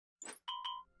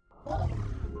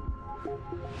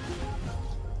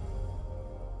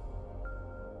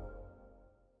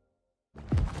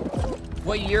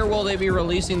What year will they be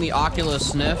releasing the Oculus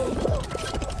Sniff?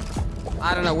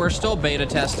 I don't know. We're still beta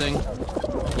testing.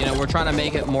 You know, we're trying to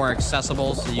make it more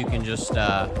accessible so you can just,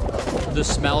 the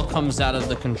smell comes out of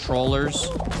the controllers.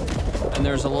 And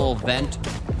there's a little vent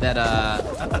that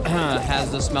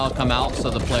has the smell come out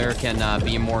so the player can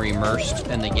be more immersed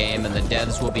in the game. And the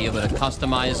devs will be able to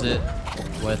customize it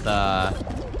with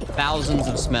thousands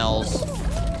of smells.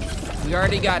 We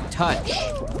already got touch.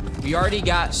 We already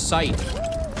got sight.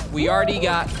 We already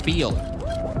got feel.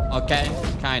 Okay,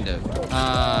 kind of.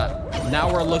 Now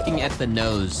we're looking at the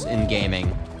nose in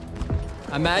gaming.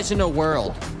 Imagine a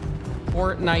world,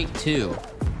 Fortnite 2.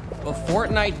 But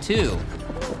Fortnite 2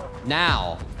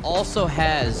 now also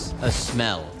has a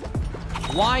smell.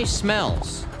 Why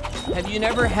smells? Have you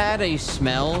never had a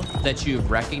smell that you've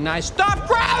recognized? Stop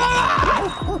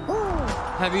grabbing!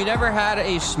 Have you never had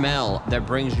a smell that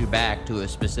brings you back to a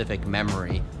specific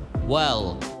memory?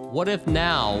 Well, what if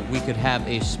now we could have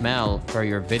a smell for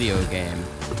your video game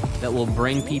that will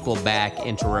bring people back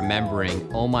into remembering,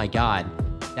 oh my God,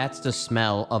 that's the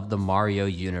smell of the Mario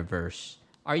universe.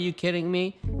 Are you kidding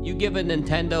me? You give a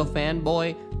Nintendo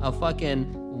fanboy a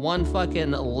one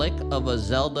fucking lick of a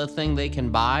Zelda thing they can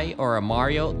buy or a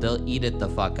Mario, they'll eat it the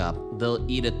fuck up. They'll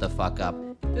eat it the fuck up.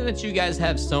 Didn't you guys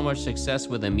have so much success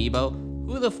with Amiibo?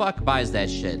 Who the fuck buys that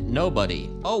shit? Nobody.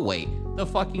 Oh wait, the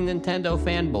fucking Nintendo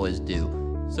fanboys do.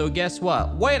 So guess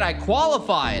what? Wait, I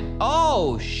qualified.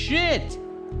 Oh, shit.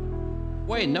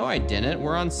 Wait, no, I didn't.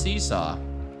 We're on Seesaw.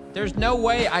 There's no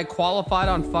way I qualified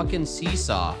on fucking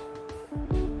Seesaw.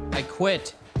 I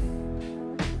quit.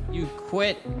 You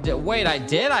quit. Wait, I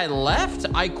did? I left?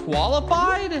 I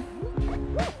qualified?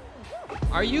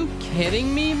 Are you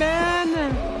kidding me, man?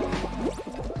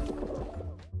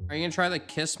 Are you gonna try the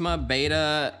Kisma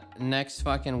beta next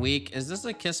fucking week? Is this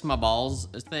a Kiss My Balls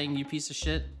thing, you piece of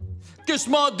shit? Kiss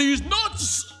my these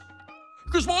nuts!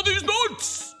 Kiss my these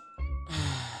nuts!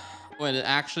 Wait,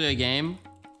 actually a game?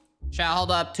 Chat,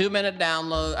 hold up. 2-minute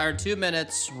download, or 2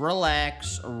 minutes.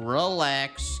 Relax,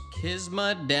 relax.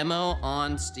 Kisma demo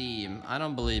on Steam. I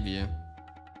don't believe you.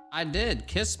 I did,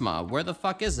 Kisma. Where the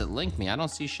fuck is it? Link me. I don't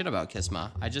see shit about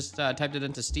Kisma. I just typed it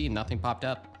into Steam. Nothing popped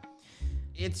up.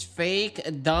 It's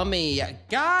fake, dummy.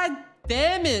 God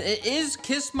damn it. It is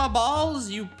Kiss My Balls,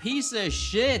 you piece of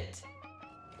shit.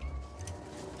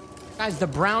 Guys, the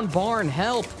brown barn,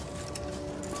 help.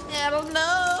 Hell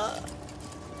no.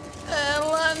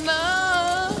 Hell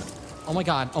no. Oh my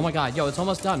God, oh my God. Yo, it's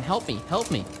almost done. Help me, help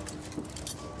me.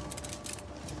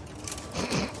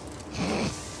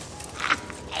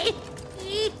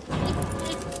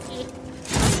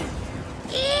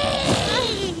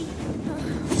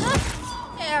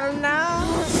 Hell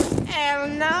no. Hell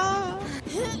no.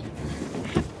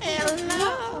 Hell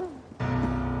no.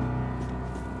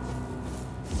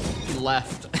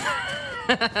 Left.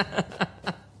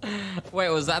 Wait,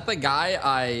 was that the guy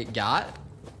I got?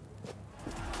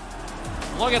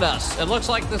 Look at us. It looks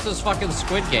like this is fucking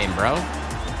Squid Game, bro.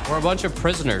 We're a bunch of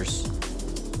prisoners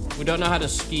who don't know how to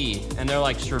ski, and they're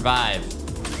like, survive.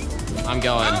 I'm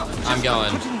going. I'm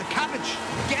going. Put in the cabbage.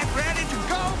 Get ready to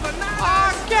go bananas.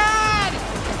 Oh, God!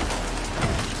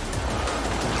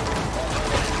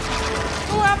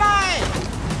 Who am I?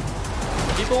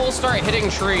 People will start hitting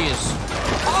trees.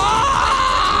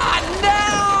 Oh, no!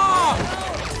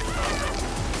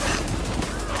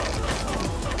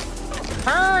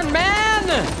 Turn, man!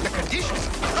 The conditions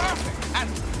are perfect and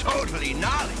totally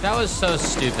gnarly. That was so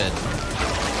stupid.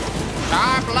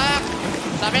 Sharp left.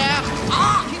 Severe.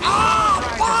 Oh,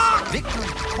 fuck!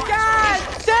 God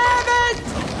damn it!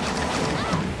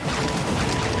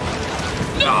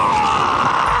 No!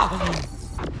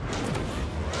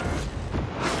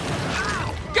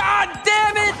 God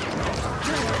damn it!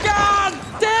 God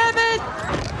damn it!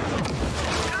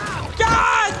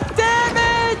 God damn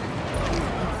it!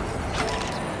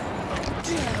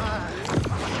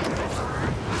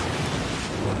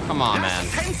 Come on, man.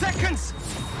 10 seconds.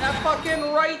 That fucking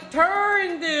right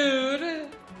turn, dude.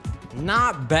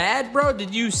 Not bad, bro.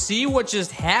 Did you see what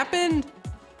just happened?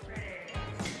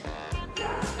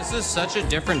 This is such a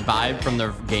different vibe from the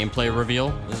gameplay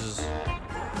reveal.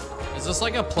 Is this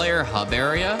like a player hub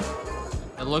area?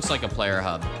 It looks like a player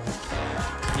hub.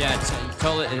 Yeah, it's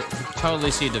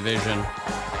totally see Division.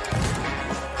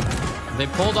 They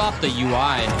pulled off the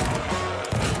UI,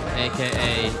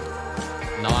 aka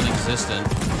non-existent.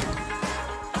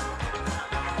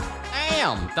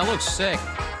 Damn, that looks sick.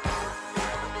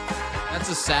 That's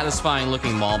a satisfying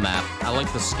looking mall map. I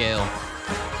like the scale.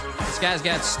 This guy's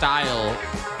got style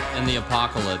in the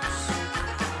apocalypse.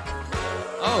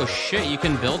 Oh shit, you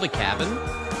can build a cabin?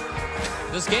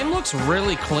 This game looks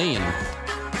really clean.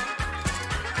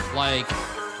 Like,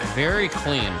 very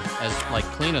clean.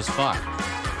 Clean as fuck.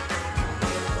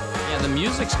 Yeah, the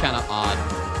music's kind of odd.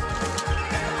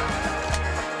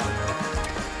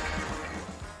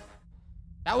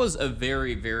 That was a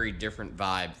very, very different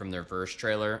vibe from their first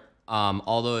trailer.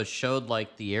 Although it showed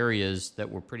like the areas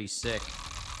that were pretty sick.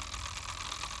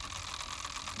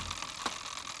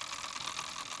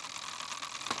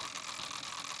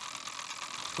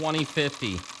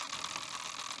 $20.50.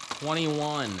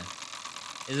 21.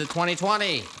 Is it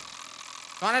 2020?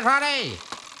 2020!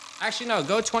 Actually, no,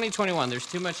 go 2021. There's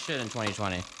too much shit in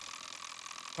 2020.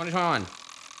 2021. It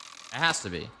has to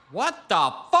be. What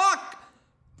the fuck?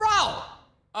 Bro!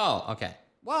 Oh, okay.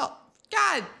 Well,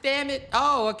 god damn it.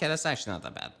 Oh, okay, that's actually not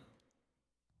that bad.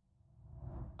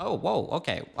 Oh, whoa,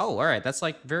 okay. Oh, all right, that's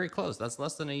like very close. That's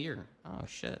less than a year. Oh,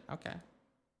 shit, okay.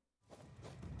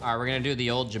 All right, we're gonna do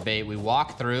the old debate. We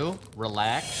walk through,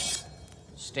 relax,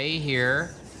 stay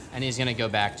here, and he's gonna go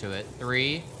back to it.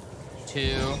 3,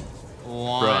 2,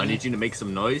 1. Bro, I need you to make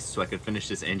some noise so I can finish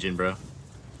this engine, bro.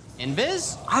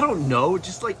 Invis? I don't know,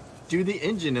 just like do the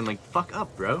engine and like fuck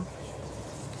up, bro.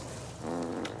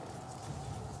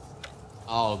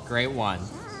 Oh, great one.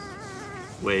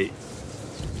 Wait.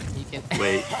 You can...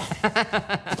 Wait.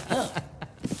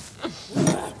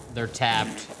 They're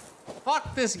tapped.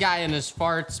 Fuck this guy and his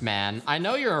farts, man. I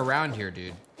know you're around here,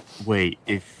 dude. Wait,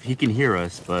 if he can hear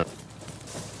us, but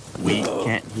we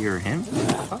can't hear him?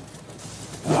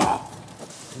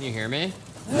 Can you hear me?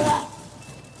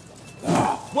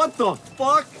 What the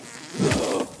fuck?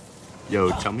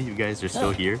 Yo, tell me you guys are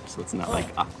still here, so it's not like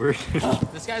awkward.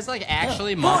 This guy's like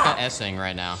actually Monka S-ing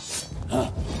right now.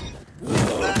 Son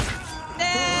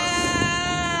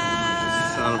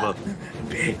of a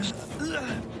bitch.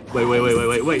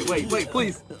 Wait,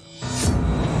 please.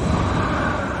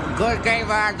 Good game,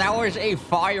 man. That was a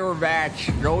fire match.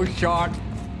 No shot.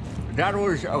 That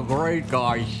was a great,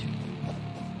 guys.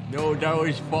 No, that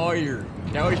was fire.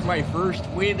 That was my first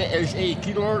win as a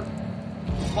killer.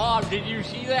 Bob, did you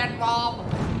see that, Bob?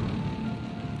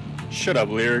 Shut up,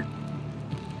 Lirik.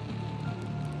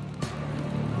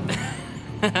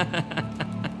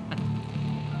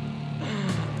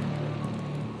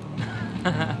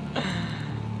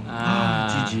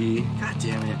 GG. God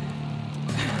damn it.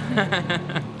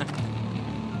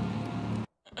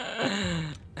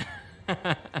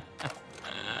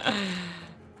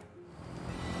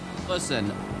 Listen,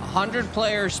 100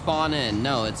 players spawn in.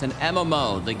 No, it's an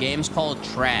MMO. The game's called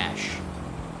Trash.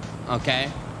 Okay?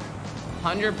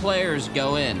 100 players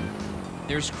go in.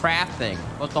 There's crafting.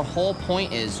 But the whole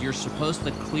point is you're supposed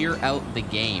to clear out the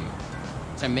game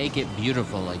to make it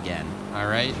beautiful again.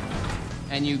 Alright?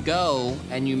 And you go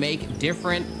and you make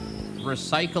different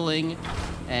recycling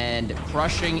and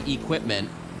crushing equipment.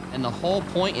 And the whole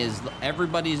point is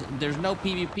there's no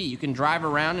PvP. You can drive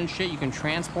around and shit. You can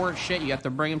transport shit. You have to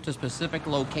bring them to specific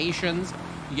locations.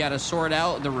 You got to sort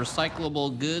out the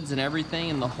recyclable goods and everything.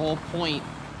 And the whole point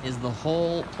is the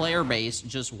whole player base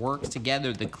just works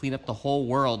together to clean up the whole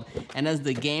world. And as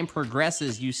the game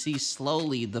progresses, you see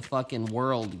slowly the fucking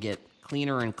world get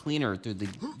cleaner and cleaner through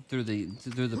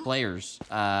the players'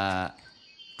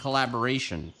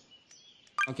 collaboration.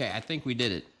 Okay, I think we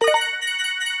did it.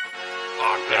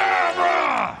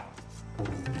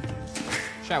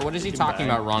 Chat, what is he talking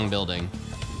about? Wrong building.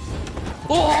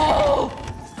 Oh!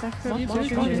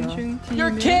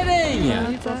 You're kidding!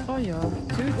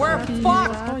 We're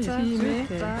fucked!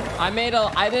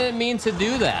 I didn't mean to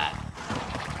do that.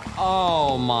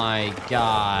 Oh my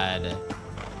god.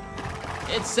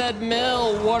 It said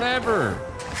mill, whatever.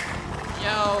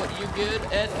 Yo, you good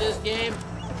at this game?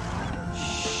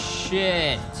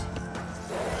 Shit.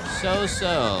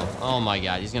 So. Oh my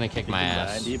god, he's gonna kick my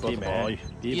ass.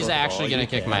 He's actually gonna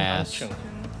kick my ass.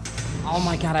 Oh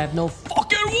my god, I have no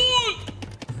fucking wood!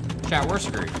 Chat, we're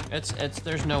screwed.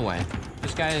 There's no way.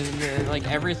 This guy is, like,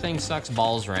 everything sucks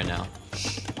balls right now.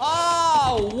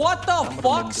 Oh, what the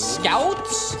fuck?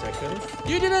 Scouts?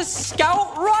 You did a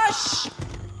scout rush?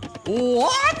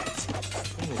 What?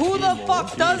 Who the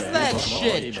fuck does that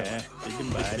shit?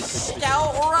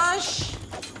 Scout rush?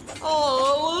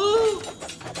 Oh,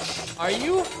 are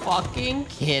you fucking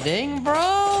kidding,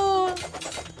 bro?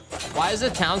 Why is the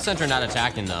town center not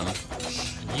attacking them?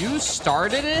 You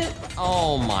started it?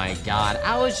 Oh my god.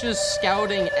 I was just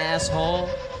scouting, asshole.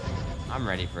 I'm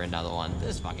ready for another one.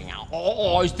 This fucking out.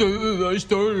 Oh, I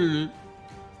started it.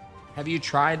 Have you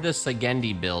tried the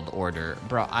Sagendi build order?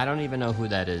 Bro, I don't even know who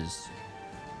that is.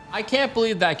 I can't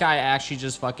believe that guy actually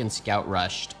just fucking scout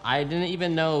rushed. I didn't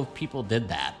even know people did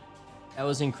that. That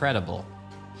was incredible.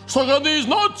 Suck on these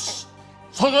nuts!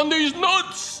 Suck on these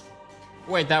nuts!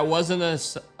 Wait, that wasn't a...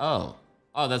 Oh.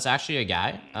 Oh, that's actually a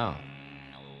guy? Oh.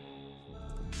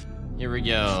 Here we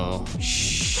go.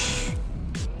 Shh.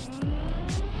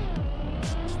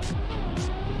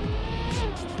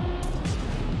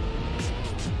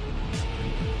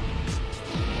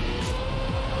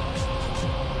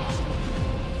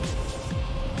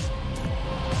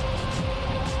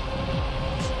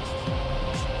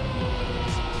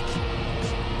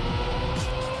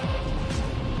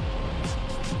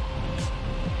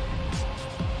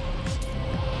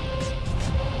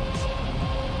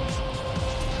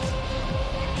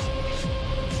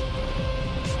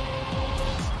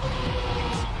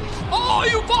 Oh,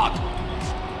 you fuck!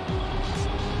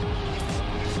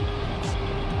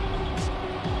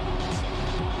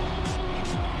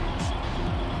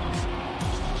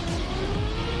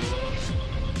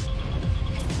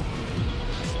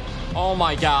 Oh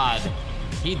my god.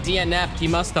 He DNF'd. He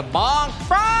must have bonked.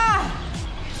 Bruh!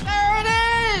 There it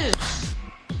is!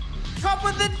 Cup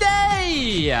of the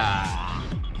day!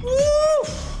 Woo!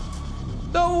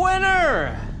 The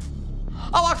winner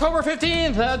of October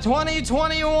 15th,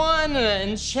 2021.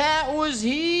 And chat was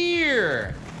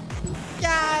here.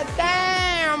 God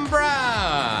damn,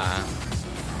 bruh.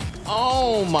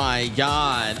 Oh my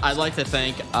god. I'd like to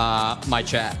thank my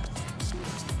chat.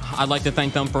 I'd like to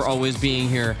thank them for always being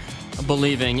here,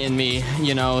 believing in me,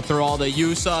 you know, through all the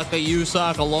you suck,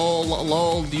 lol,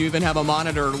 lol, do you even have a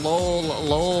monitor, lol,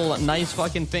 lol, nice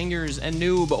fucking fingers, and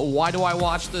noob, why do I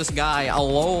watch this guy,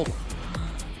 lol.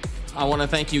 I want to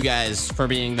thank you guys for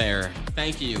being there.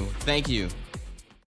 Thank you, thank you.